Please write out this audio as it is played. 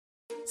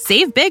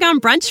Save big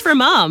on brunch for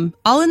mom,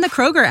 all in the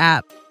Kroger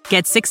app.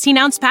 Get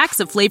 16-ounce packs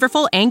of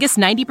flavorful Angus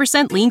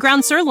 90% lean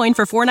ground sirloin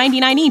for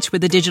 $4.99 each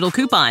with a digital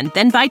coupon.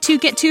 Then buy 2,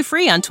 get 2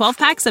 free on 12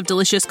 packs of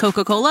delicious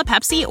Coca-Cola,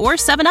 Pepsi, or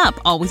 7-Up,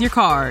 all with your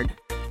card.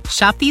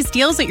 Shop these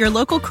deals at your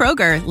local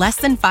Kroger, less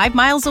than 5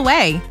 miles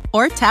away.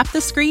 Or tap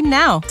the screen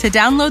now to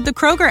download the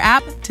Kroger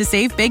app to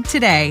save big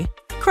today.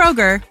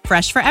 Kroger,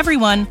 fresh for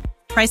everyone.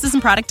 Prices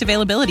and product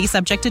availability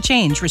subject to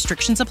change.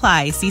 Restrictions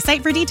apply. See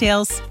site for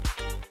details.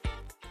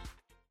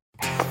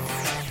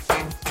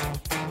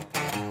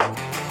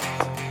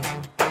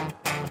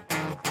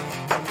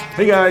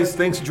 Hey guys,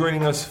 thanks for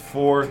joining us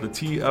for the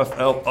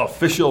TFL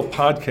official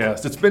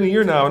podcast. It's been a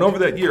year now, and over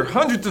that year,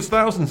 hundreds of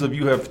thousands of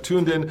you have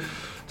tuned in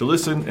to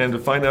listen and to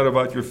find out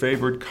about your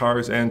favorite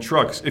cars and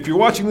trucks. If you're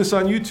watching this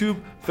on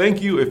YouTube,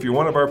 thank you. If you're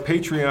one of our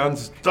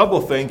Patreons, double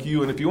thank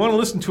you. And if you want to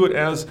listen to it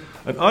as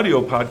an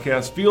audio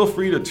podcast, feel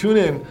free to tune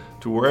in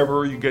to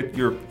wherever you get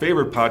your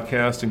favorite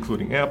podcast,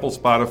 including Apple,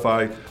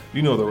 Spotify,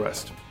 you know the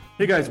rest.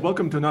 Hey guys,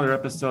 welcome to another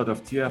episode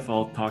of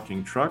TFL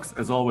Talking Trucks.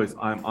 As always,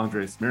 I'm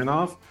Andrei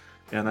Smirnov,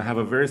 and I have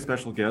a very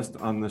special guest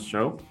on this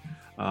show.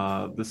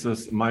 This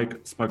is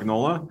Mike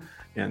Spagnola,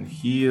 and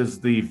he is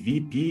the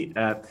VP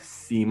at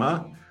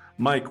SEMA.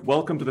 Mike,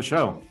 welcome to the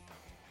show.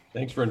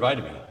 Thanks for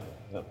inviting me.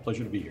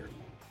 Pleasure to be here.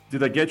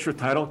 Did I get your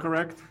title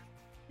correct?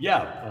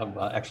 Yeah, I'm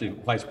actually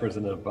Vice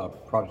President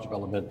of Product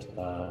Development.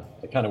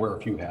 I kind of wear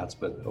a few hats,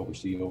 but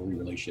oversee OE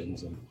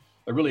relations, and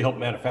I really help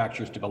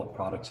manufacturers develop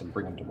products and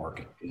bring them to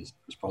market is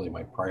probably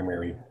my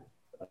primary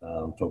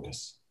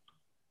focus.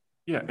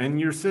 Yeah, and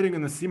you're sitting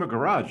in the SEMA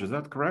garage, is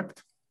that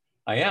correct?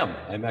 I am.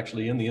 I'm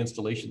actually in the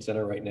installation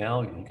center right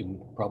now. You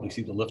can probably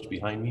see the lift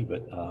behind me,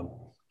 but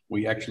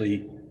we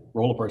actually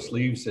roll up our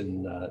sleeves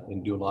and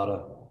do a lot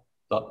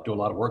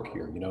of work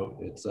here. You know,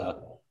 it's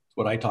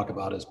what I talk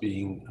about as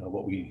being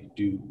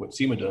what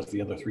SEMA does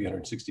the other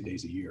 360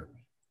 days a year.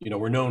 You know,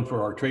 we're known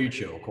for our trade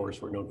show, of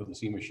course. We're known for the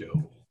SEMA show.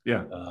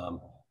 Yeah.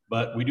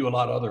 But we do a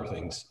lot of other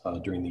things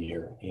during the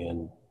year.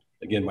 And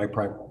again, my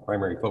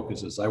primary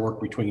focus is I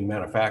work between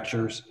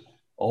manufacturers,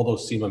 all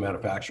those SEMA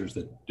manufacturers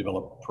that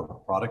develop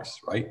products,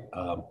 right?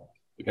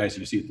 The guys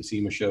you see at the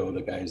SEMA show,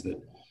 the guys that,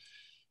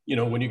 you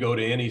know, when you go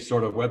to any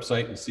sort of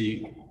website and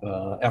see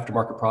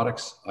aftermarket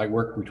products, I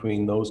work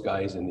between those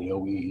guys and the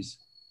OEs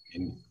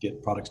and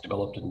get products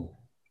developed and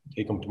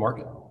take them to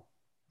market.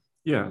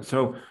 Yeah,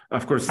 so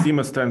of course,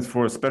 SEMA stands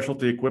for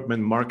Specialty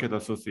Equipment Market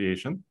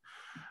Association.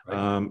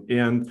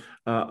 Right.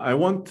 I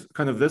want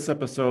kind of this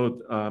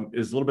episode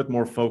is a little bit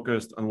more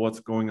focused on what's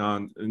going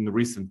on in the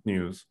recent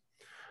news.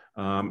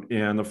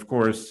 And of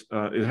course,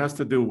 it has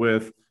to do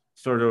with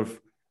sort of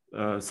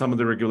some of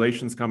the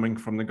regulations coming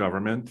from the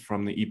government,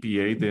 from the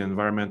EPA, the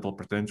Environmental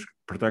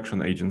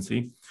Protection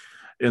Agency,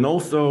 and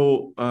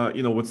also,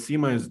 you know, what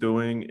SEMA is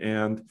doing.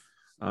 And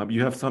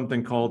you have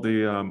something called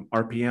the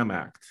RPM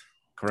Act,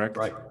 correct?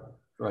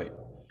 Right.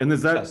 And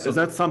is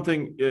that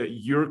something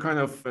you're kind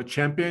of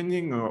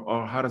championing,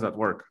 or how does that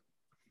work?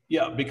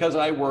 Yeah, because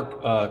I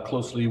work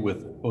closely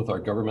with both our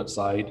government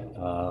side,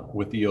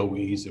 with the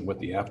OEs and with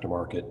the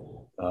aftermarket.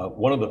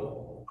 One of the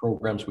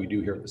programs we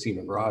do here at the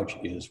SEMA Garage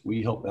is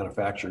we help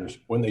manufacturers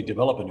when they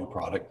develop a new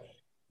product,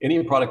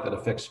 any product that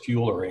affects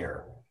fuel or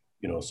air,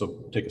 you know,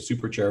 so take a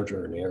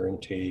supercharger, an air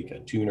intake, a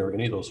tuner,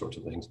 any of those sorts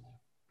of things,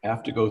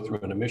 have to go through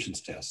an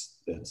emissions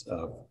test that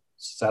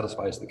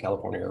satisfies the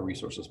California Air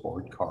Resources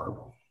Board,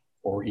 CARB,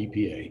 or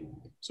EPA.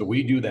 So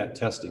we do that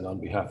testing on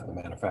behalf of the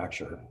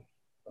manufacturer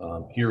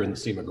here in the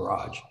SEMA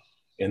Garage.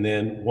 And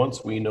then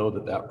once we know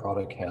that that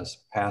product has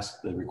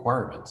passed the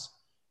requirements,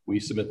 we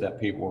submit that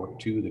paperwork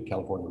to the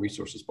California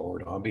Resources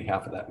Board on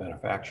behalf of that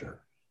manufacturer.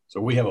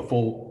 So we have a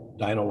full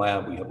dyno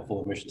lab, we have a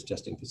full emissions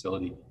testing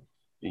facility.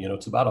 You know,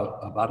 it's about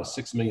a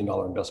 $6 million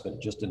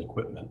investment just in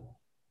equipment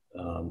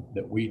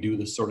that we do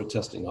this sort of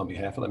testing on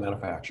behalf of the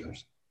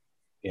manufacturers.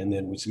 And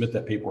then we submit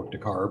that paperwork to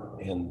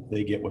CARB, and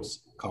they get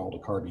what's called a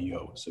CARB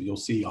EO. So you'll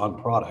see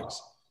on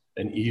products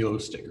an EO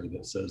sticker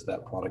that says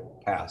that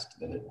product passed,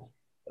 that it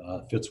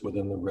fits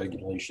within the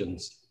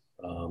regulations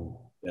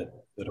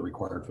that are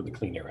required for the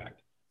Clean Air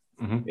Act.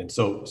 Mm-hmm. And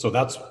so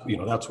that's, you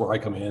know, that's where I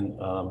come in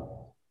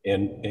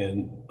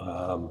and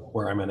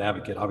where I'm an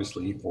advocate,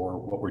 obviously, for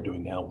what we're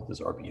doing now with this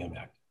RPM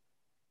Act.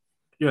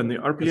 Yeah, and the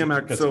RPM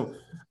Act, so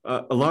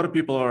a lot of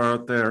people are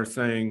out there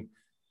saying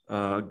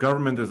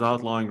government is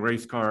outlawing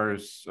racing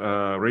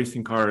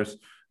cars.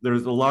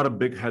 There's a lot of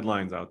big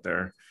headlines out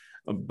there.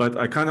 But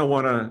I kind of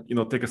want to, you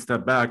know, take a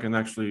step back and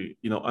actually,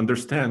 you know,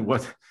 understand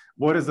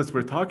what is this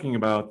we're talking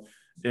about.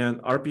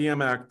 And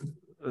RPM Act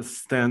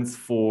stands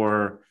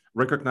for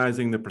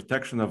Recognizing the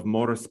Protection of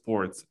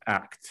Motorsports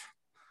Act.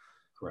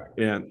 Correct.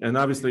 And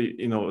obviously,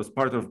 you know, as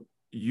part of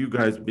you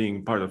guys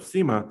being part of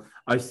SEMA,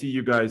 I see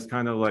you guys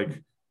kind of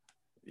like,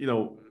 you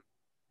know,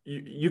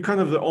 you kind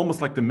of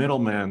almost like the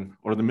middleman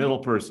or the middle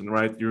person,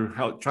 right? You're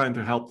trying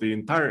to help the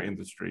entire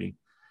industry,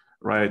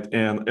 right?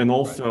 And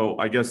also,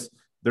 right. I guess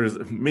there's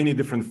many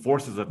different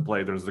forces at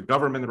play. There's the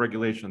government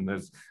regulation,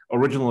 there's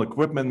original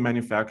equipment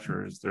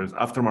manufacturers, there's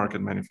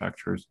aftermarket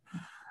manufacturers,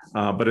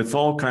 but it's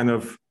all kind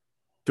of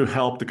to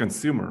help the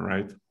consumer,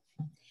 right?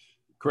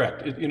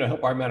 Correct.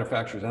 Help our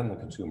manufacturers and the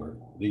consumer.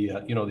 The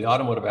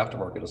automotive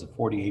aftermarket is a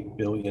 $48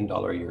 billion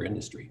a year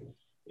industry.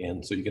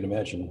 And so you can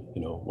imagine,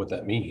 what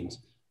that means.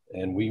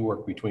 And we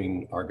work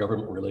between our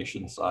government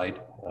relations side.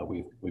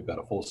 We've got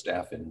a full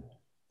staff in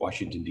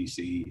Washington,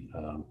 D.C.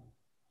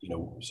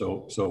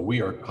 So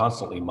we are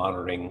constantly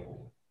monitoring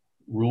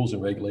rules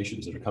and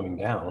regulations that are coming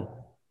down.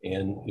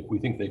 And if we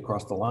think they've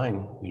crossed the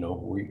line,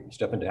 we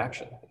step into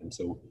action. And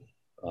so,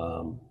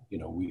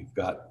 we've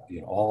got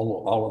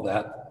all of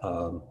that.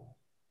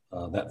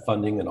 That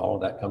funding and all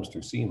of that comes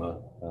through SEMA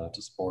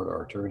to support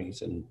our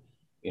attorneys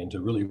and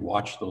to really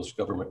watch those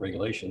government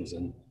regulations.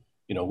 And,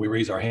 we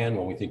raise our hand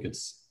when we think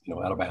it's,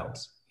 out of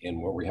bounds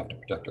and where we have to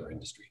protect our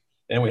industry.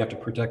 And we have to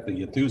protect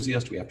the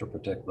enthusiast. We have to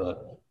protect the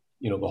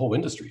whole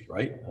industry,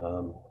 right?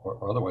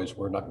 Or otherwise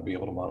we're not going to be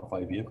able to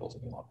modify vehicles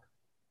any longer.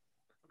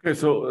 Okay,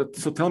 so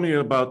tell me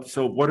about,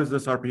 what is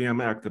this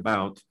RPM Act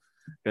about,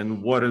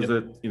 and what is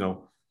it,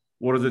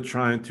 what is it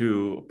trying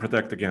to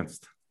protect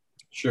against?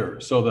 Sure.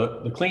 So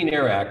the Clean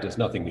Air Act is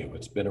nothing new.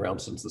 It's been around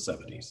since the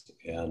 70s.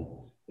 And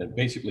it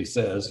basically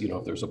says,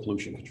 if there's a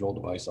pollution control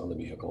device on the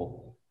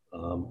vehicle,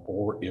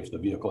 or if the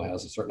vehicle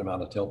has a certain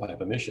amount of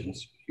tailpipe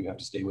emissions, you have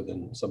to stay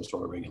within some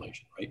sort of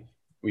regulation, right?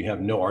 We have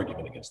no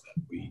argument against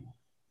that.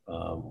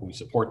 We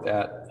support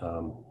that.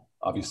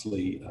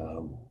 Obviously,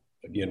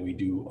 again, we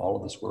do all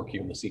of this work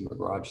here in the SEMA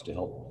Garage to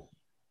help,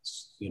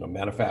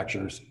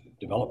 manufacturers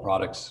develop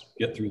products,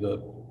 get through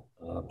the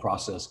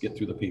process, get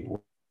through the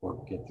paperwork,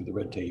 get through the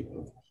red tape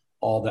of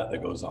all that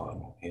goes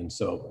on. And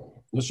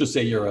so let's just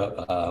say you're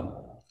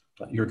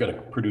going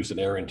to produce an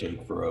air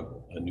intake for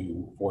a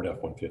new Ford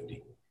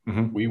F-150.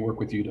 Mm-hmm. We work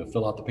with you to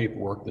fill out the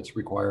paperwork that's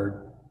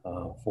required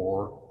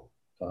for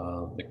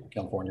the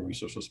California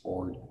Resources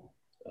Board.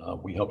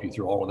 We help you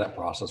through all of that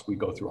process. We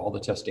go through all the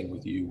testing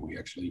with you. We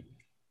actually,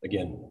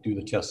 again, do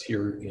the tests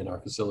here in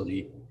our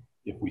facility.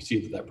 If we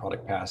see that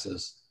product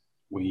passes,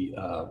 we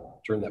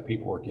turn that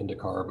paperwork into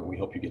CARB and we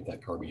help you get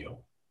that CARB-EO.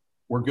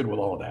 We're good with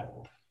all of that.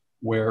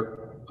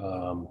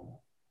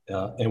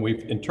 And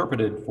we've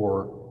interpreted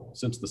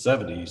since the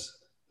 70s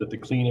that the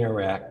Clean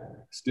Air Act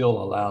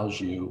still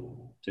allows you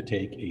to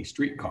take a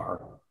street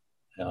car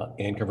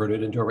and convert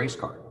it into a race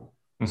car.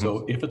 Mm-hmm.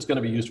 So if it's going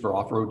to be used for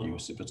off-road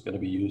use, if it's going to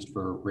be used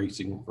for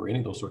racing, for any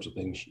of those sorts of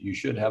things, you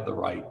should have the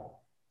right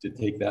to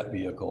take that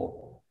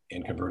vehicle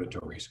and convert it to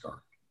a race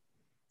car.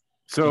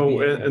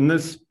 So and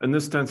this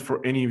stands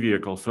for any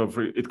vehicle. So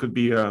it could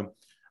be a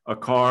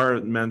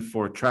car meant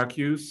for track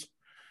use,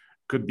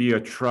 could be a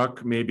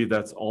truck maybe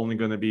that's only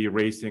going to be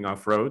racing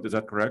off-road. Is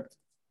that correct?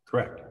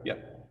 Correct. Yeah.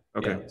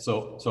 Okay. Yeah.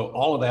 So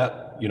all of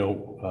that,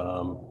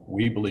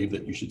 we believe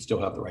that you should still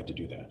have the right to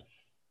do that.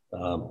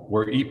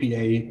 Where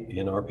EPA,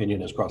 in our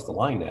opinion, has crossed the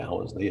line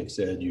now is they have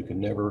said you can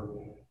never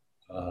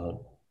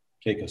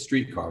take a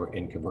street car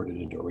and convert it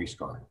into a race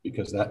car,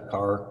 because that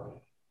car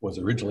was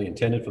originally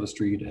intended for the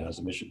street. It has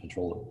emission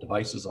control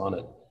devices on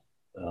it.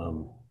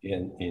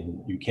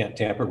 And you can't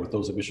tamper with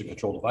those emission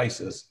control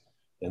devices,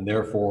 and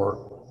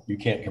therefore you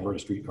can't convert a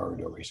street car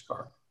into a race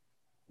car.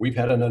 We've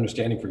had an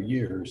understanding for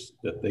years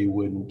that they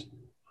wouldn't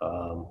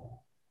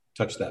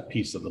touch that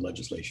piece of the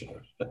legislation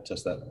or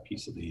touch that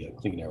piece of the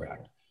Clean Air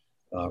Act.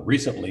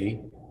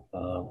 Recently,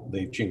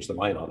 they've changed their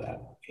mind on that,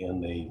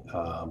 and they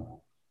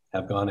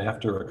have gone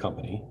after a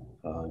company,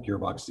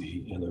 Gearbox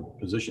Z, and their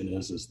position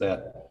is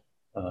that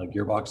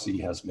Gearbox Z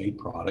has made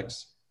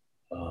products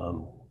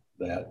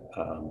that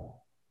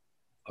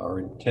are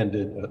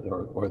intended,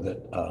 or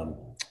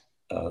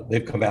that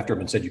they've come after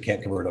them and said you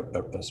can't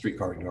convert a street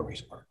car into a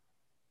race car.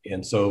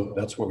 And so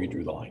that's where we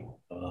drew the line.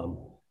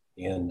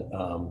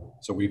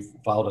 So we've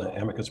filed an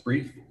amicus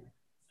brief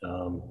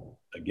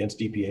against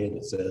EPA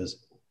that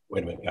says,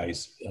 wait a minute,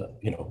 guys,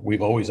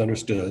 we've always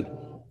understood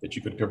that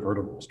you could convert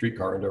a street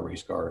car into a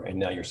race car, and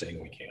now you're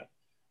saying we can't.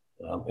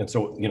 And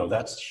so,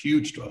 that's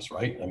huge to us,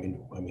 right? I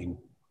mean,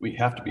 we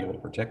have to be able to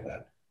protect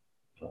that.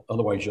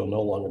 Otherwise, you'll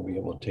no longer be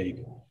able to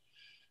take,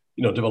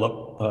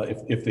 develop,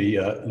 if the,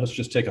 let's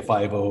just take a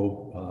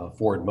 5.0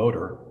 Ford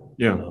motor.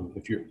 Yeah.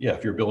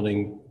 If you're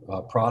building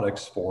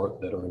products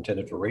that are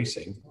intended for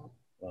racing,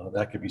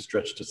 that could be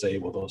stretched to say,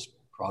 well, those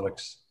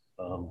products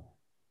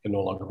can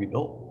no longer be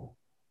built.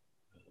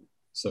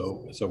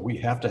 So we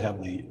have to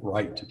have the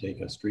right to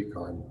take a street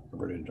car and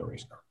convert it into a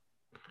race car.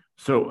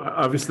 So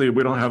obviously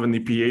we don't have an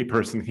EPA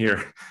person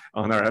here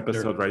on our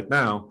episode right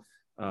now.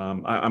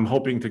 I'm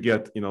hoping to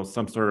get,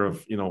 some sort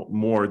of,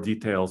 more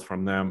details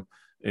from them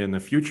in the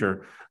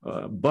future.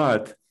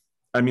 But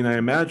I mean, I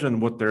imagine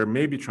what they're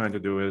maybe trying to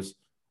do is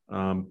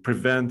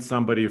prevent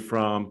somebody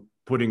from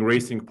putting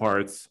racing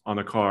parts on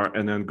a car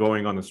and then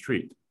going on the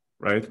street,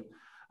 right?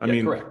 I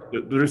mean, correct.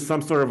 There's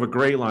some sort of a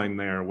gray line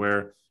there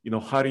where,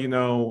 how do you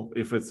know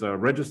if it's a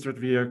registered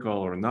vehicle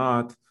or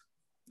not?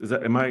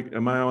 Am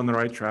I on the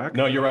right track?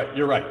 No, you're right.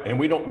 You're right. And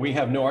we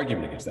have no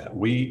argument against that.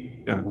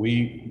 We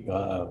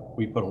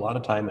put a lot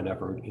of time and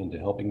effort into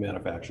helping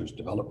manufacturers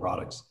develop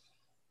products,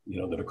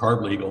 that are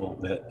CARB legal,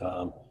 that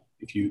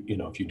if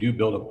you do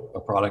build a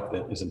product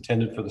that is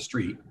intended for the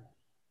street,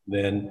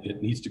 then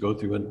it needs to go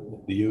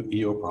through the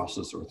EO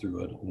process or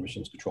through an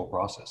emissions control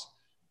process.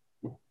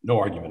 No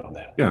argument on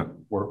that. Yeah.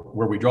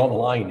 Where we draw the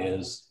line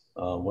is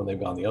when they've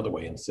gone the other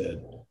way and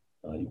said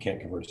you can't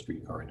convert a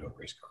street car into a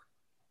race car,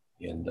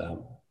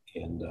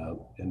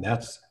 and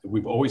that's,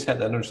 we've always had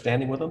that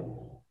understanding with them.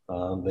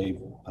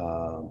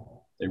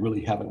 They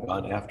really haven't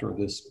gone after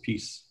this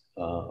piece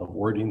of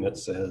wording that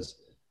says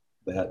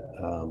that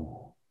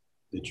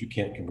that you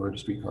can't convert a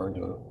street car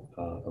into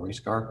a race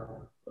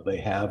car. They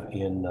have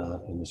in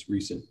this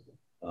recent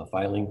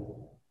filing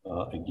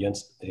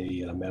against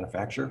a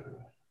manufacturer.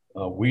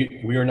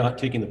 We are not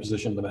taking the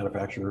position of the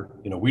manufacturer.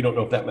 You know, we don't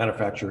know if that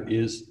manufacturer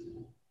is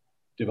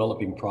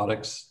developing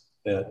products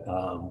that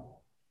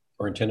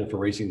are intended for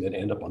racing that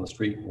end up on the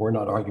street. We're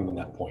not arguing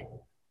that point,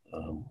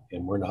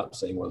 and we're not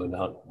saying whether or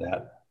not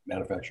that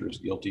manufacturer is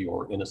guilty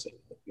or innocent.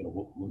 You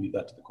know, we'll leave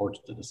that to the courts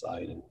to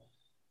decide. And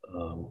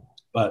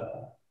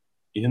but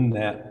in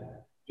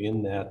that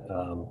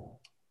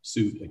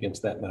suit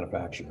against that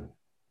manufacturer,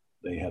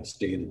 they have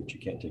stated that you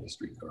can't take a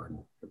street car and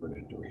convert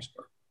it into a race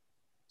car.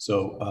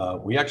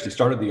 So we actually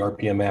started the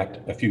RPM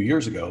Act a few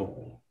years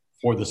ago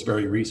for this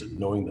very reason,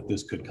 knowing that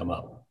this could come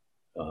up,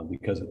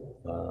 because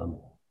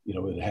you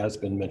know, it has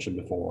been mentioned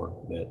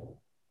before that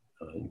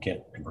you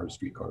can't convert a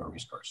street car to a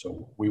race car.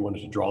 So we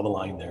wanted to draw the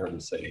line there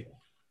and say,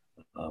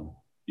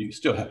 you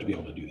still have to be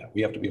able to do that.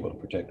 We have to be able to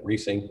protect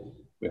racing.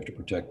 We have to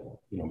protect,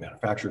 you know,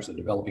 manufacturers and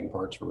developing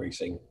parts for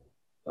racing,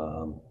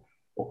 or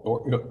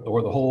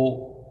the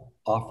whole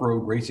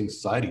off-road racing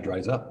society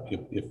dries up.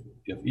 If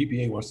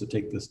EPA wants to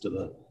take this to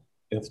the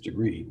nth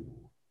degree,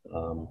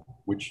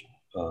 which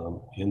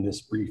in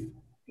this brief,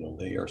 you know,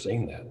 they are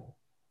saying that,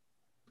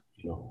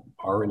 you know,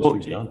 our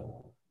industry's done.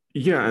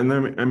 Yeah, and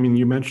I mean,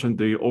 you mentioned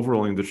the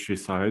overall industry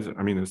size.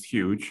 I mean, it's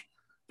huge.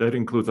 That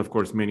includes, of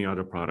course, many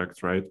other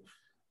products, right?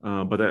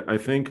 But I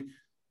think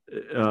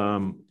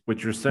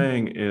what you're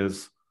saying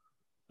is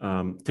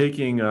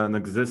taking an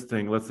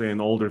existing, let's say,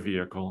 an older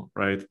vehicle,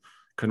 right,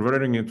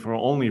 converting it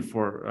only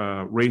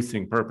for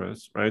racing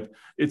purpose, right?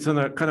 It's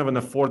a kind of an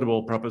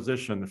affordable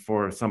proposition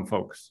for some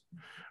folks,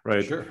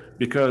 right? Sure.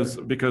 Because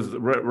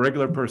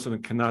regular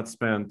person cannot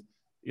spend,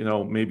 you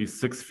know, maybe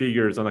 6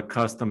 figures on a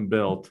custom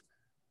built,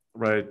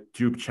 right,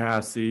 tube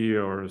chassis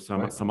or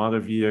some other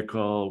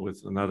vehicle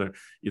with another,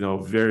 you know,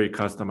 very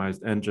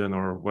customized engine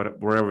or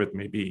wherever it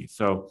may be.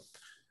 So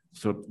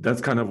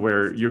that's kind of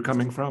where you're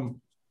coming from.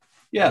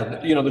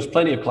 Yeah, you know, there's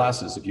plenty of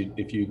classes.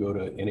 If you go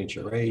to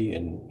NHRA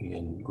and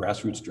in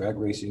grassroots drag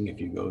racing, if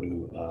you go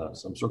to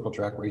some circle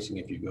track racing,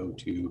 if you go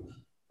to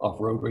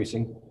off-road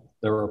racing,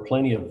 there are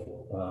plenty of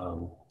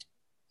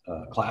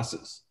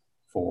classes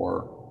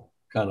for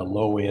kind of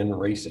low-end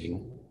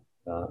racing.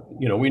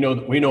 You know, we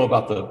know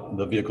about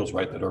the vehicles,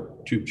 right, that are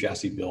tube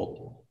chassis built,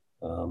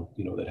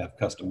 you know, that have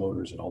custom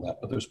motors and all that.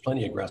 But there's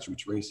plenty of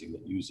grassroots racing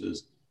that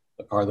uses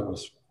a car that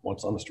was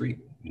once on the street,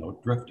 you know,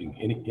 drifting,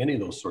 any of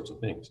those sorts of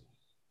things.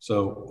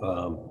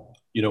 So,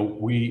 you know,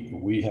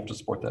 we have to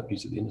support that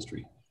piece of the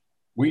industry.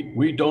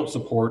 We don't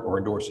support or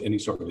endorse any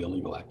sort of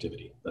illegal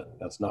activity.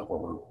 That's not where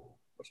we're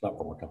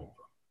coming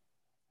from.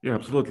 Yeah,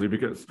 absolutely.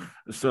 Because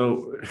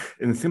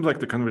and it seems like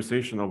the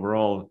conversation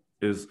overall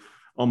is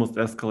almost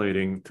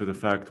escalating to the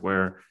fact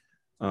where,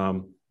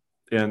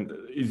 and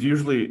is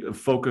usually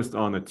focused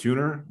on a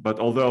tuner, but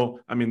although,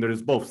 I mean,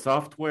 there's both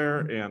software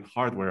and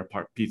hardware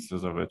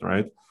pieces of it,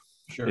 right?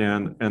 Sure.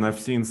 And I've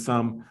seen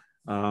some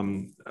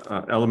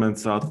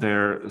elements out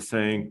there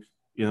saying,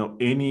 you know,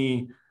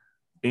 any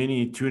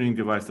tuning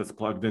device that's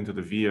plugged into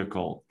the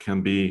vehicle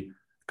can be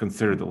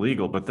considered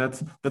illegal, but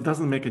that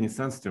doesn't make any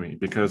sense to me,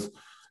 because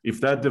if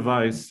that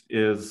device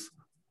is,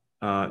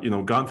 you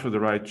know, gone through the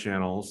right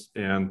channels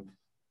and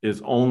is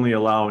only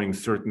allowing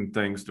certain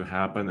things to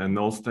happen, and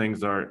those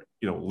things are,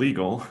 you know,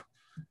 legal,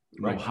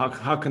 right?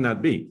 How can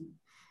that be?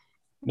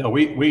 No,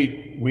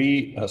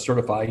 we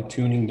certify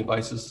tuning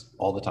devices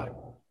all the time.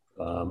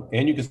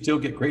 And you can still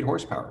get great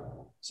horsepower.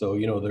 So,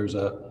 you know, there's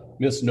a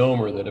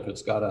misnomer that if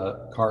it's got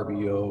a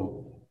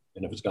CARB-EO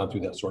and if it's gone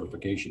through that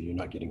certification, you're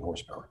not getting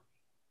horsepower.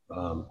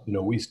 You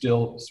know, we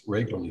still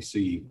regularly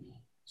see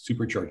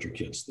supercharger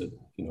kits that,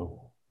 you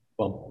know,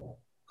 bump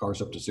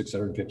cars up to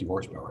 650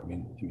 horsepower. I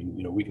mean,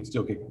 you know, we can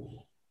still get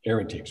air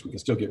intakes. We can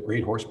still get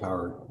great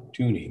horsepower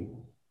tuning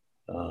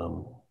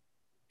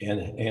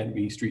and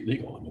be street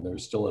legal. I mean,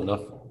 there's still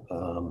enough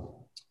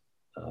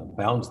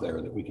bounds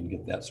there that we can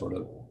get that sort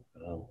of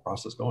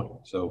process going.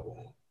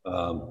 So,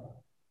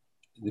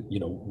 you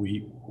know,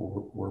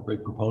 we're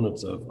big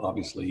proponents of,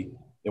 obviously,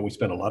 and we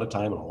spend a lot of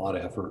time and a lot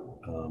of effort.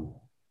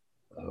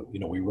 You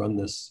know, we run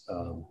this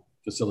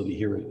facility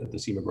here at the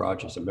SEMA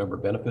Garage as a member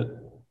benefit.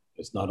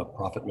 It's not a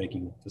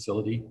profit-making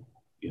facility.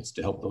 It's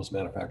to help those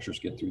manufacturers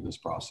get through this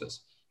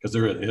process, because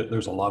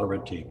there's a lot of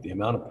red tape. The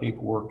amount of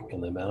paperwork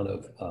and the amount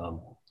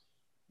of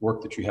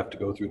work that you have to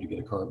go through to get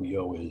a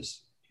CARB-EO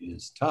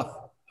is tough.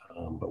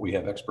 But we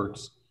have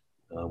experts.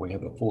 We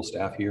have a full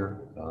staff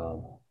here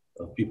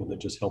of people that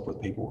just help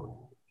with paperwork,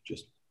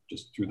 just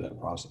through that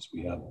process.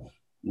 We have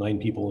 9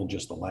 people in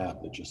just the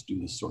lab that just do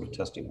this sort of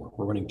testing work.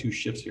 We're running 2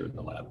 shifts here in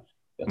the lab.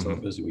 That's how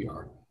busy we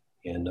are.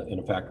 And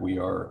in fact, we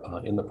are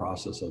in the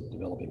process of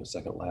developing a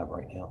second lab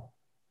right now.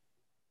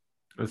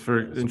 That's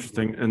very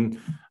interesting. And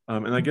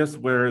I guess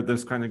where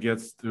this kind of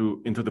gets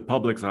into the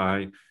public's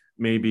eye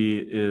maybe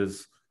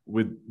is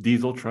with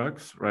diesel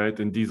trucks, right?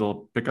 And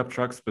diesel pickup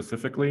trucks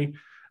specifically,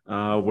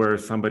 where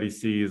somebody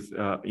sees,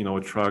 a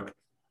truck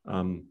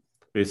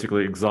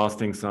basically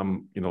exhausting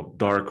some,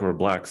 dark or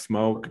black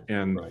smoke,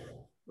 and Right.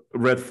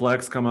 red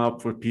flags come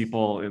up for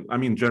people, and I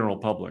mean, general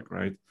public,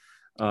 right?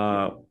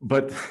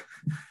 But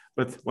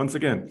once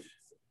again,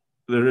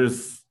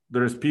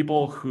 there's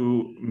people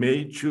who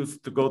may choose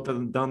to go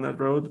down that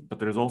road, but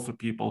there's also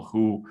people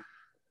who,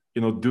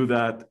 do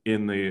that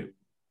in a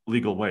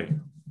legal way.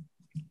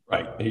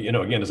 Right.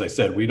 Again, as I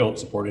said, we don't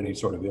support any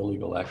sort of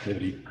illegal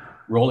activity.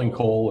 Rolling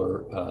coal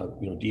or,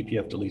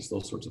 DPF deletes,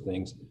 those sorts of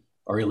things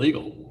are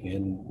illegal,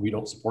 and we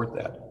don't support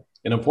that.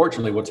 And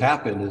unfortunately, what's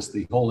happened is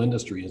the whole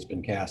industry has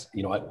been cast.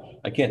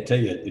 I can't tell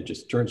you, it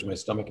just turns my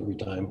stomach every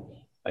time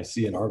I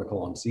see an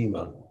article on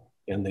SEMA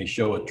and they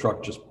show a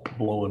truck just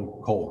blowing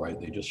coal, right?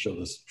 They just show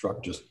this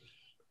truck just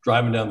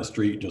driving down the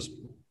street, just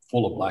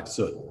full of black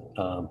soot.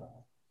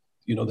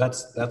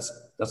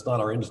 That's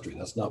not our industry.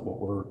 That's not what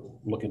we're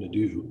looking to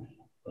do.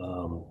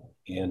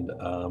 And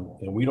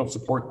we don't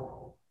support,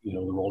 the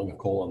rolling of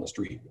coal on the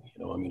street.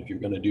 If you're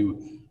going to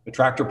do a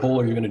tractor pull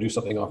or you're going to do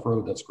something off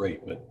road, that's great.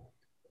 But,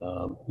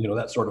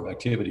 that sort of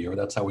activity, or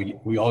that's how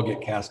we all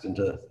get cast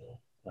into,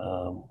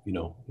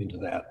 into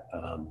that.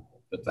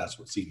 But that's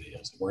what SEMA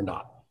is. We're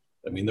not.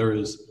 There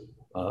is,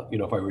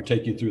 if I were to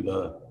take you through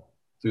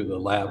the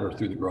lab or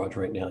through the garage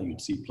right now,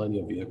 you'd see plenty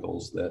of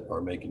vehicles that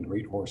are making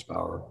great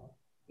horsepower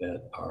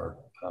that are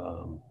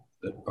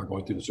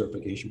going through the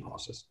certification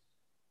process,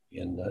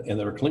 and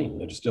that are clean.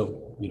 They're just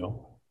still,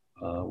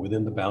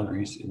 within the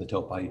boundaries in the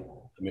tailpipe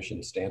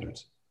emission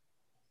standards.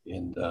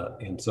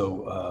 And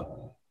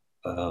so,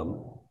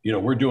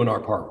 we're doing our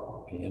part.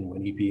 And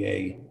when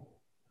EPA,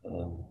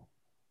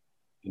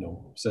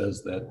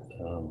 says that,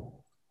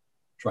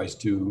 tries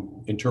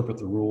to interpret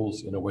the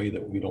rules in a way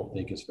that we don't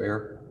think is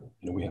fair,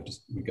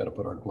 we've got to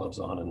put our gloves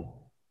on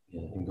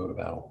and go to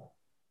battle.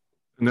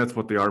 And that's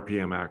what the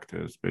RPM Act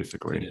is,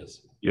 basically. It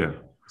is. Yeah.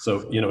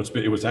 So,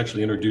 it was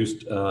actually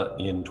introduced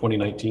in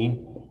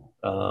 2019.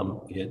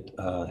 It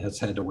has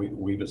had to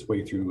weave its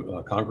way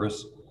through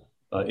Congress.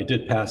 It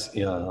did pass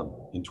in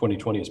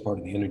 2020 as part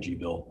of the energy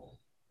bill,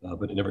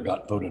 but it never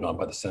got voted on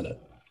by the Senate.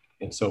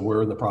 And so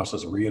we're in the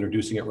process of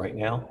reintroducing it right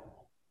now.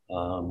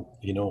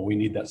 We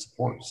need that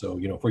support. So,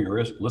 for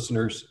your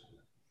listeners,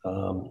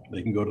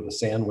 they can go to the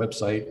SAN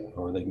website,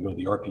 or they can go to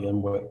the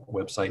RPM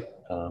website.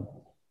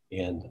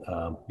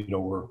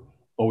 We're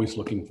always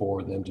looking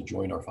for them to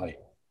join our fight.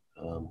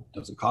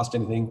 Doesn't cost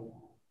anything.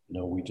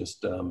 We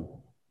just,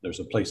 there's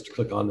a place to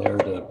click on there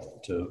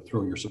to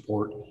throw your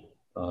support.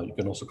 You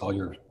can also call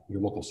your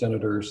local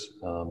senators,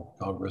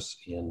 Congress,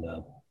 and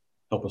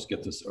help us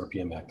get this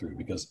RPM Act through,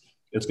 because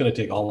it's going to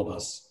take all of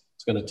us.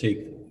 It's going to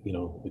take,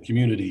 the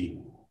community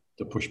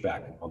to push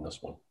back on this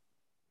one.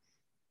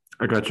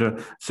 I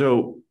gotcha.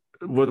 So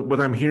what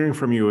I'm hearing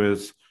from you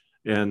is,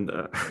 and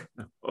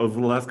over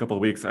the last couple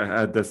of weeks, I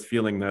had this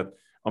feeling that,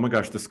 oh my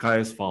gosh, the sky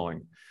is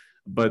falling,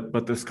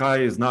 but the sky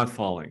is not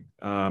falling.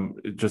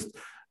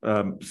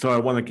 So I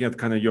want to get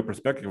kind of your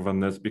perspective on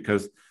this,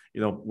 because,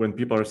 when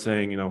people are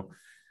saying,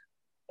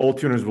 all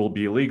tuners will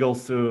be illegal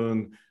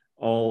soon,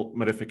 all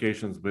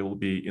modifications will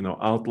be,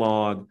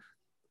 outlawed,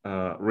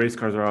 race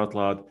cars are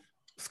outlawed,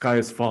 sky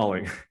is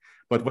falling.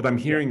 But what I'm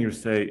hearing you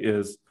say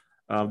is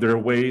there are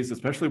ways,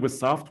 especially with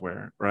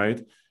software,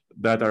 right,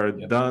 that are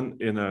done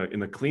in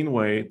a clean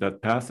way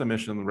that pass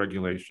emission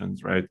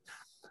regulations, right?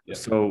 Yeah.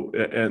 So,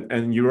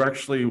 and you're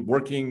actually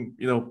working,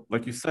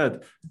 like you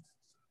said,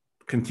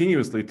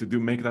 continuously to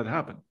make that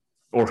happen,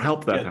 or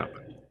help that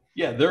happen.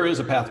 Yeah, there is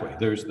a pathway.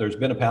 There's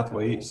been a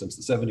pathway since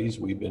the 70s.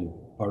 We've been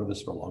part of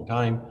this for a long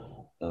time.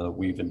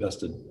 We've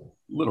invested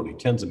literally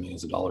tens of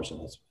millions of dollars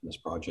in this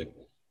project.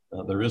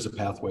 There is a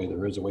pathway.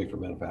 There is a way for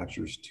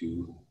manufacturers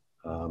to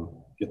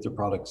get their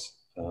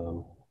products,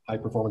 high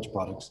performance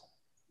products,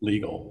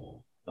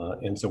 legal.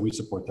 And so we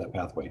support that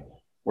pathway.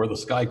 Where the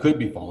sky could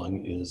be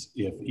falling is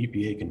if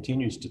EPA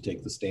continues to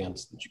take the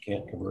stance that you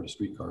can't convert a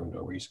streetcar into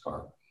a race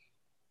car.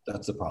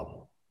 That's a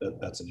problem.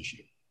 That's an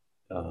issue.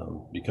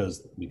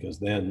 Because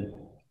then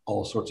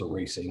all sorts of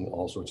racing,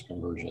 all sorts of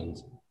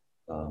conversions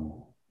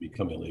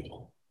become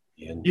illegal.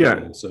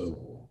 And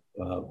so,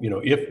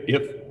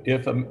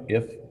 if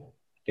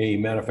a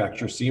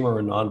manufacturer, SEMA or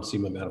a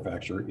non-SEMA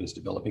manufacturer, is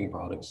developing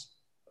products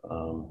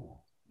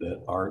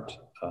that aren't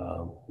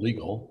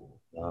legal,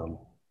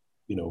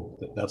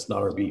 that's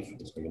not our beef.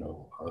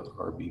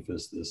 Our beef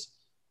is this,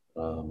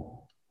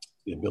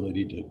 the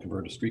ability to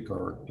convert a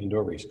streetcar into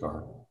a race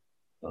car.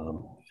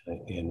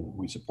 And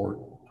we support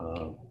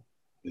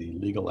the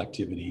legal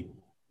activity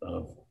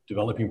of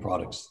developing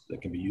products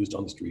that can be used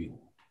on the street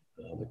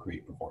that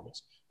create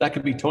performance. That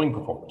could be towing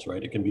performance,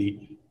 right? It can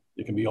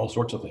be all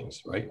sorts of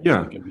things, right?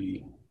 Yeah. It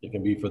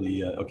can be for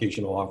the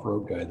occasional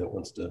off-road guy that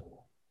wants to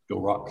go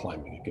rock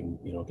climbing.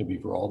 It can be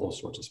for all those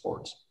sorts of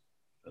sports.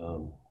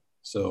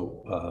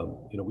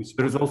 So, we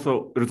there's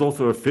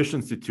also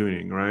efficiency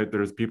tuning, right?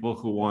 There's people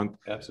who want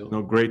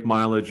absolutely great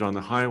mileage on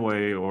the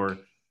highway or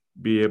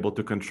be able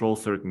to control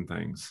certain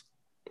things.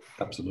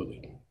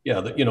 Absolutely.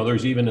 Yeah.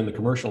 There's even in the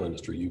commercial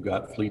industry, you've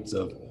got fleets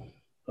of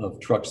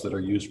trucks that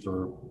are used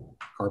for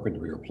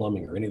carpentry or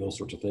plumbing or any of those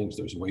sorts of things.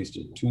 There's ways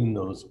to tune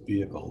those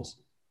vehicles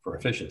for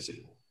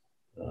efficiency.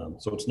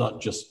 So it's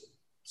not just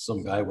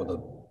some guy with a,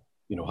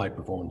 high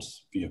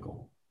performance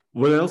vehicle.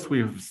 What else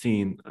we've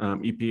seen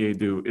EPA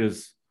do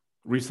is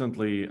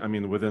recently,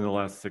 within the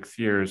last 6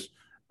 years,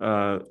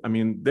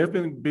 they've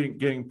been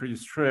getting pretty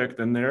strict,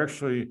 and they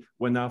actually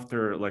went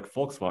after like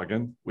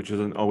Volkswagen, which is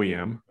an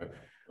OEM,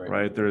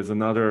 right? There is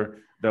another,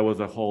 that was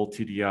a whole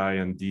TDI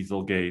and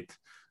Dieselgate.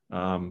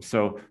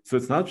 So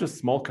it's not just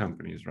small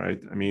companies, right?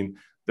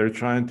 They're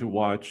trying to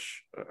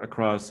watch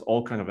across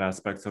all kind of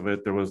aspects of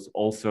it. There was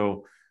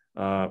also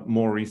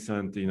more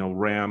recent,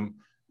 Ram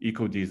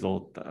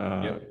EcoDiesel,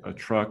 a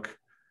truck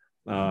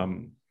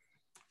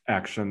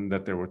action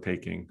that they were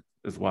taking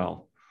as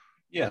well.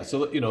 Yeah,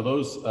 so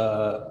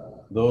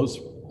those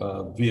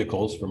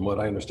vehicles, from what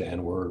I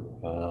understand, were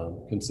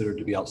considered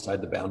to be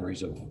outside the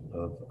boundaries of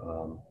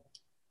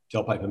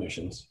tailpipe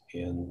emissions,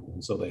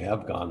 and so they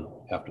have gone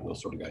after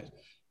those sort of guys.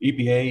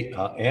 EPA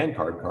and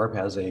CARB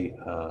has an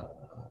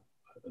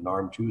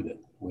arm too that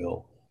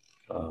will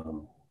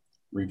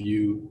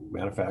review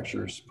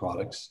manufacturers'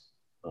 products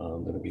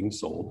that are being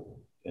sold,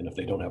 and if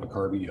they don't have a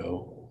CARB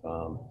EO,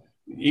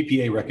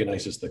 EPA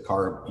recognizes the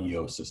CARB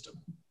EO system.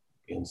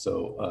 And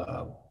so,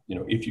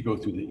 if you go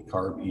through the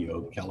CARB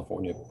EO, the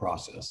California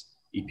process,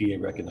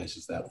 EPA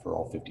recognizes that for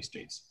all 50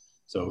 states.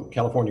 So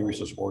California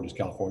Resources Board is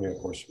California, of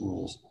course,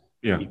 rules.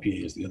 Yeah.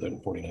 EPA is the other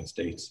 49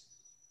 states.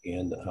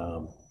 And,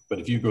 but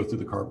if you go through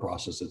the CARB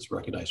process, it's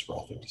recognized for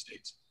all 50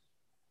 states.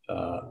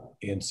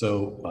 And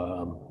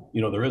so,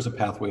 there is a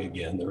pathway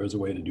again, there is a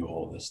way to do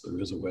all of this. There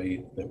is a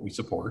way that we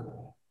support.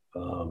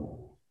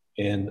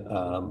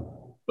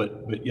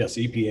 But yes,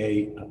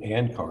 EPA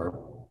and CARB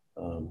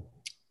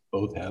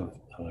both have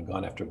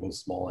gone after both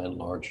small and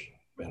large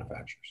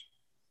manufacturers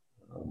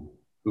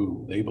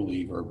who they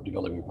believe are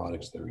developing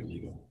products that are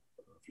illegal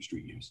for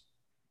street use.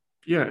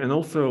 Yeah, and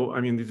also,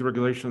 these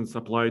regulations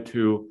apply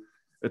to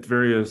at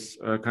various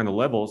kind of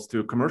levels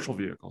to commercial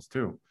vehicles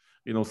too.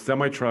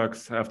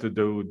 Semi-trucks have to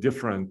do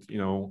different,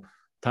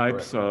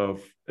 types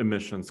of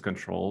emissions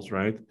controls,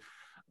 right?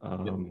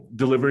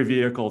 Delivery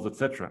vehicles,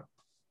 etc.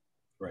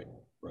 Right.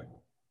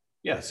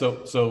 Yeah.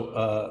 So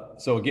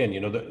again,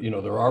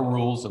 there are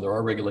rules and there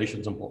are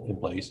regulations in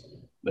place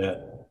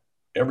that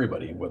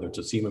everybody, whether it's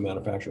a SEMA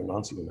manufacturer,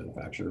 non-SEMA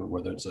manufacturer,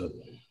 whether it's a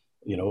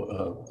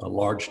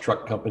large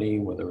truck company,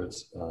 whether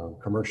it's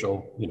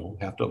commercial,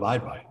 have to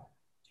abide by.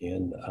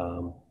 And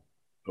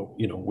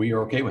we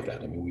are okay with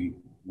that. We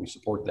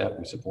support that.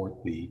 We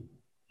support the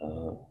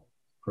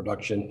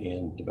production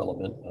and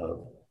development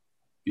of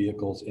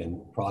vehicles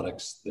and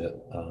products that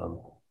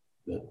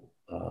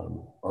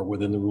are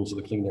within the rules of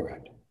the Clean Air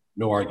Act.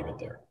 No argument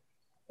there.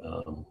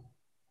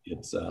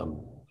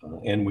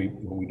 And we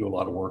do a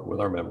lot of work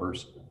with our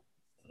members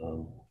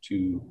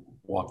to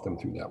walk them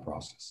through that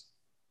process.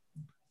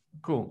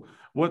 Cool.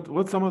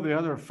 What some of the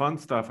other fun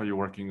stuff are you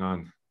working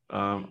on?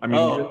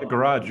 You're in the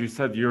garage. You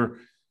said you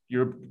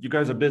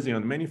guys are busy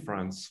on many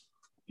fronts.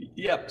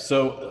 Yep.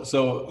 So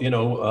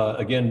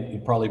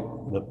again, probably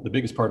the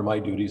biggest part of my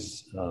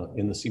duties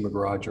in the SEMA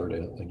garage are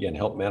to, again,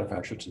 help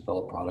manufacturers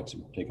develop products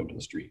and take them to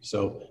the street.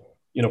 So,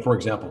 for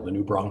example, the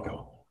new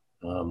Bronco.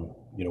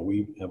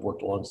 We have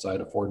worked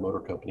alongside a Ford Motor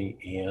Company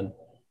and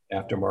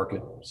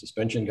aftermarket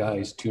suspension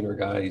guys, tuner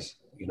guys,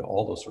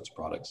 all those sorts of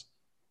products.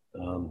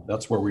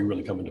 That's where we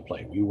really come into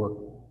play. We work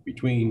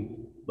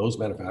between those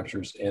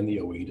manufacturers and the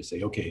OE to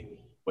say, okay,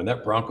 when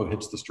that Bronco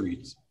hits the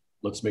streets,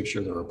 let's make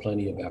sure there are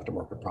plenty of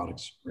aftermarket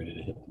products ready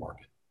to hit the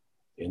market.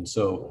 And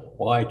so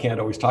while I can't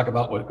always talk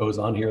about what goes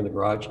on here in the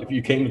garage, if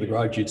you came to the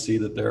garage, you'd see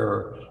that there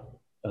are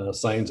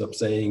signs up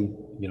saying,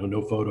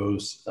 no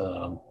photos,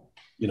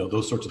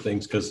 those sorts of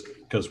things,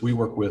 because we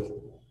work with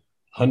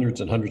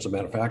hundreds and hundreds of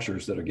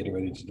manufacturers that are getting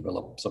ready to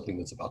develop something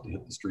that's about to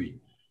hit the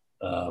street.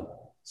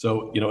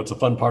 So, it's a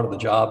fun part of the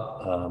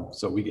job.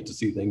 So we get to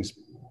see things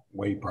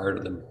way prior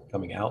to them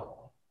coming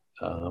out.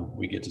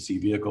 We get to see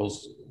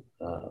vehicles,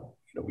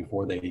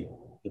 before they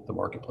hit the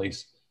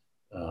marketplace.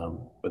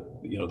 But,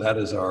 that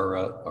is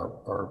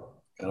our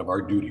kind of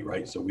our duty,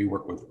 right? So we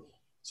work with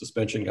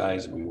suspension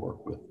guys. We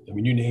work with,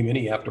 you name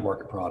any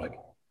aftermarket product,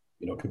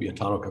 it could be a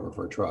tonneau cover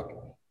for a truck.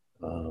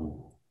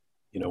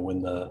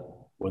 When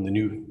the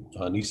new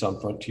Nissan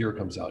Frontier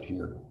comes out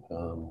here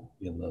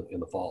in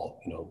the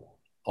fall,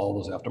 all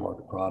those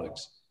aftermarket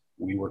products,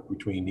 we work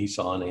between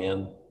Nissan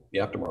and the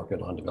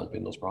aftermarket on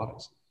developing those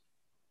products.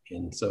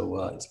 And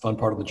so it's a fun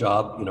part of the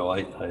job.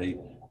 I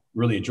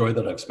really enjoy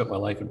that. I've spent my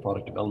life in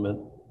product development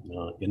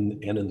in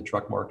the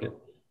truck market,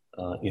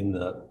 in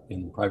the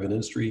private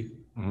industry.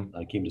 Mm-hmm.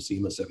 I came to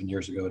SEMA 7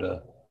 years ago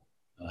to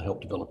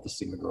help develop the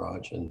SEMA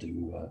garage and to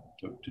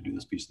do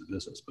this piece of the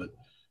business. But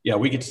yeah,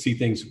 we get to see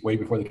things way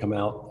before they come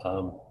out.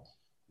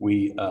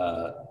 We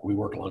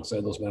work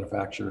alongside those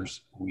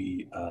manufacturers.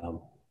 We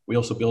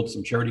also build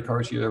some charity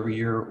cars here every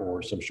year,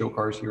 or some show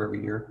cars here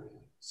every year.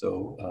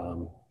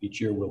 So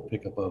each year we'll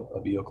pick up a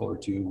vehicle or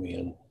two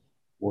and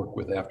work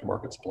with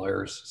aftermarket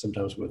suppliers,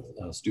 sometimes with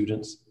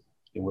students,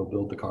 and we'll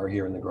build the car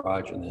here in the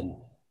garage and then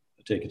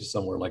take it to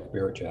somewhere like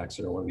Barrett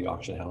Jackson or one of the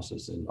auction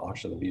houses and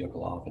auction the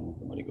vehicle off, and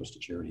the money goes to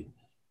charity.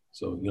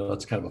 So,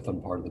 that's kind of a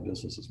fun part of the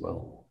business as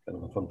well, kind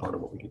of a fun part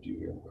of what we could do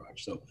here in the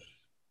garage. So,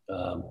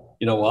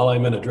 while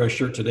I'm in a dress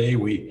shirt today,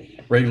 we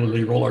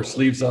regularly roll our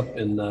sleeves up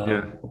and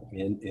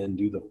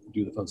do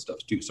the fun stuff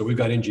too. So we've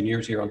got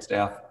engineers here on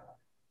staff.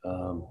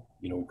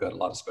 We've got a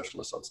lot of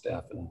specialists on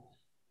staff, and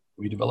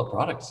we develop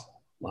products,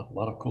 a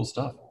lot of cool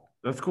stuff.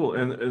 That's cool.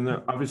 And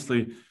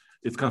obviously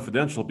it's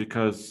confidential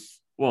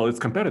because, well, it's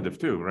competitive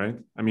too, right?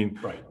 I mean,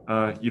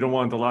 right. You don't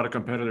want a lot of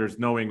competitors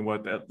knowing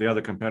what the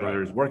other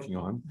competitor is working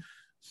on.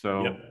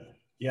 So,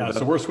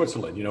 so we're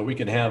Switzerland. We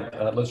can have,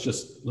 let's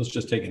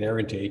just take an air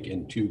intake,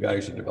 and two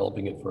guys are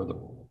developing it for the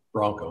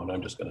Bronco. And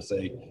I'm just going to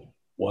say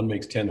one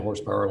makes 10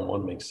 horsepower and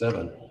one makes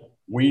 7.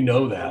 We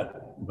know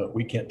that, but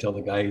we can't tell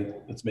the guy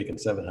that's making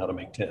 7 how to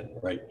make 10,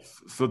 right?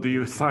 So do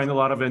you sign a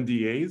lot of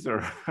NDAs,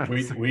 or?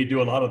 we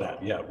do a lot of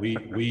that. Yeah,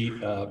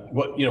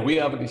 we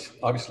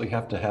obviously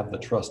have to have the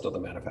trust of the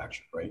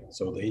manufacturer, right?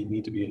 So they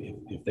need to be,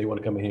 if they want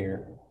to come in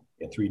here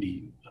and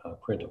 3D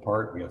print a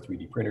part, we have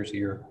 3D printers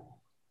here.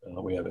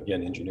 We have,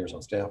 again, engineers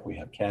on staff. We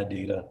have CAD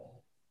data.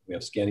 We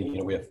have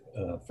scanning. We have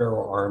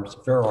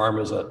FaroArms.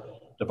 FaroArm is a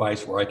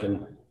device where I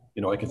can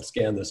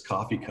scan this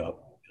coffee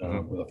cup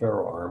with a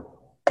FaroArm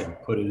and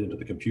put it into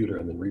the computer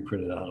and then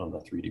reprint it out on the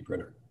 3D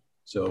printer.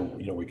 So,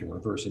 we can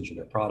reverse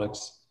engineer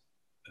products.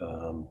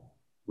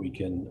 We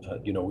can,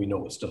 we know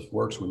what stuff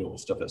works. We know what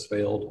stuff has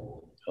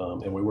failed.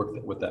 And we work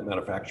with that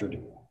manufacturer to,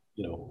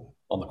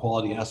 on the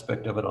quality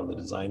aspect of it, on the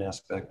design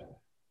aspect.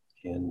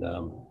 And,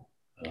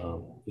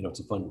 it's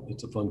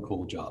a fun,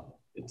 cool job.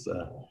 It's,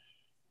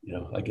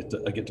 I get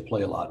to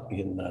play a lot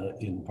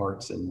in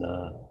parts and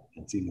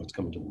seeing what's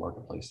coming to the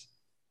marketplace.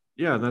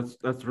 Yeah,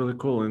 that's really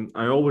cool. And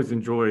I always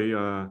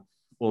enjoy,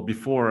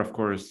 before, of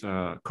course,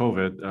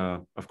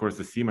 COVID, of course,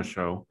 the SEMA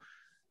show.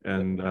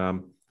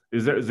 And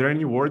is there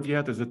any word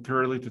yet? Is it too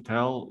early to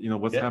tell,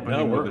 what's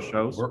happening with the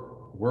shows?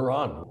 We're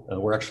on.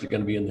 We're actually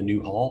going to be in the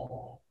new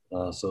hall.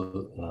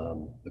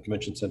 So the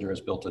convention center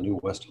has built a new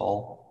West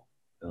Hall.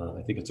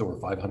 I think it's over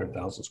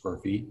 500,000 square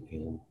feet.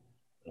 And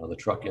the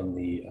truck and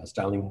the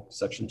styling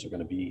sections are going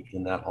to be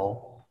in that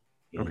hall.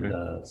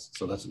 And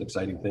so that's an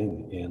exciting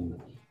thing. And,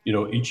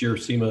 each year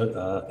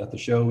SEMA at the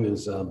show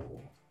is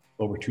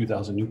over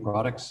 2,000 new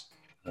products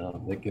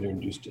that get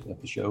introduced at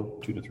the show,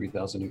 2,000 to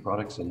 3,000 new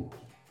products. And,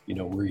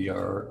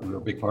 we're a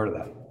big part of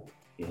that.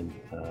 And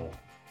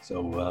so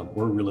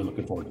we're really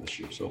looking forward to this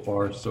year. So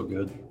far, so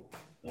good.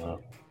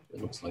 It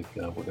looks like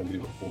we're going to be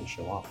able to pull the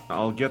show off.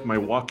 I'll get my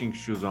walking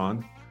shoes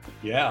on.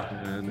 Yeah,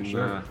 and for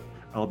sure.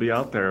 I'll be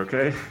out there.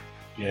 Okay.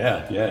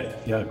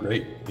 Yeah,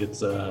 great.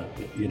 It's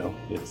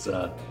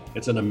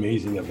it's an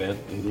amazing event.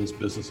 It is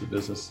business to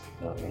business,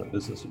 a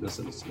business to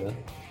business event.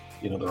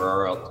 There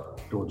are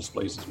outdoor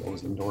displays as well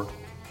as indoor,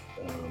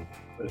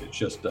 but it's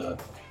just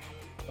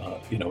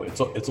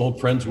it's Old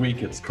Friends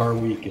Week, it's Car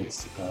Week,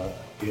 it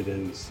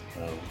is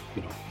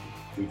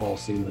we've all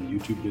seen the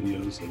YouTube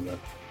videos and the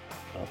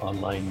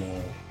online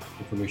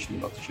information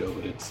about the show,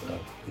 but it's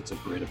a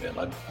great event.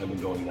 I've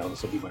been going now.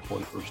 This will be my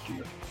 41st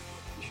year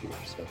this year,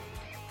 so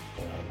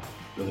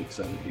really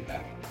excited to be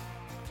back.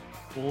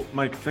 Well,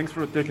 Mike, thanks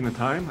for taking the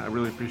time. I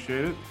really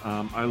appreciate it.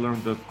 I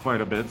learned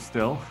quite a bit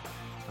still.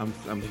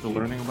 I'm still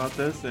learning about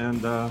this.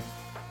 And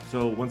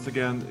so once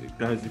again,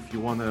 guys, if you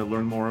want to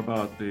learn more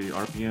about the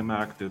RPM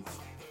Act, it's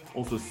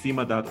also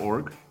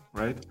SEMA.org,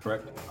 right?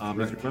 Correct.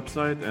 It's your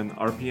website, and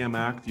RPM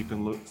Act, you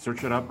can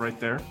search it up right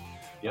there.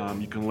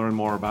 Yep. You can learn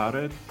more about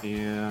it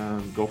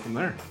and go from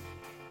there.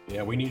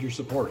 Yeah, we need your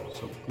support.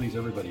 So please,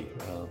 everybody,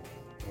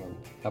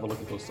 have a look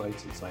at those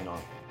sites and sign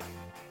on.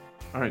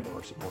 All right. For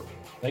our support.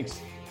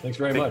 Thanks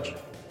very much.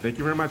 Thank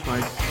you very much,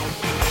 Mike.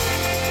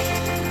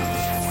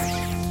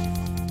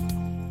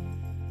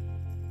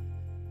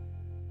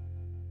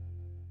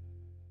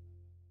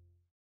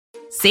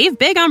 Save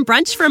big on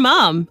brunch for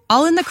mom,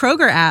 all in the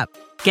Kroger app.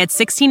 Get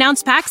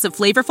 16-ounce packs of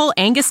flavorful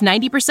Angus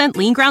 90%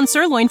 lean ground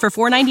sirloin for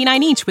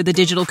 $4.99 each with a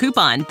digital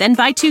coupon. Then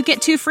buy 2,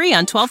 get 2 free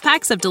on 12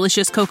 packs of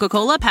delicious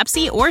Coca-Cola,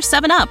 Pepsi, or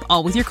 7-Up,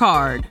 all with your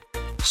card.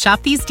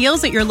 Shop these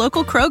deals at your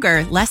local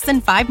Kroger, less than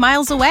 5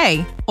 miles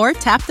away. Or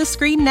tap the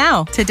screen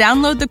now to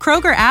download the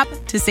Kroger app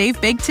to save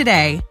big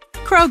today.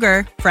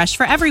 Kroger, fresh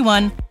for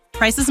everyone.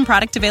 Prices and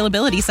product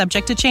availability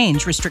subject to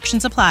change.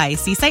 Restrictions apply.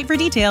 See site for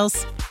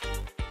details.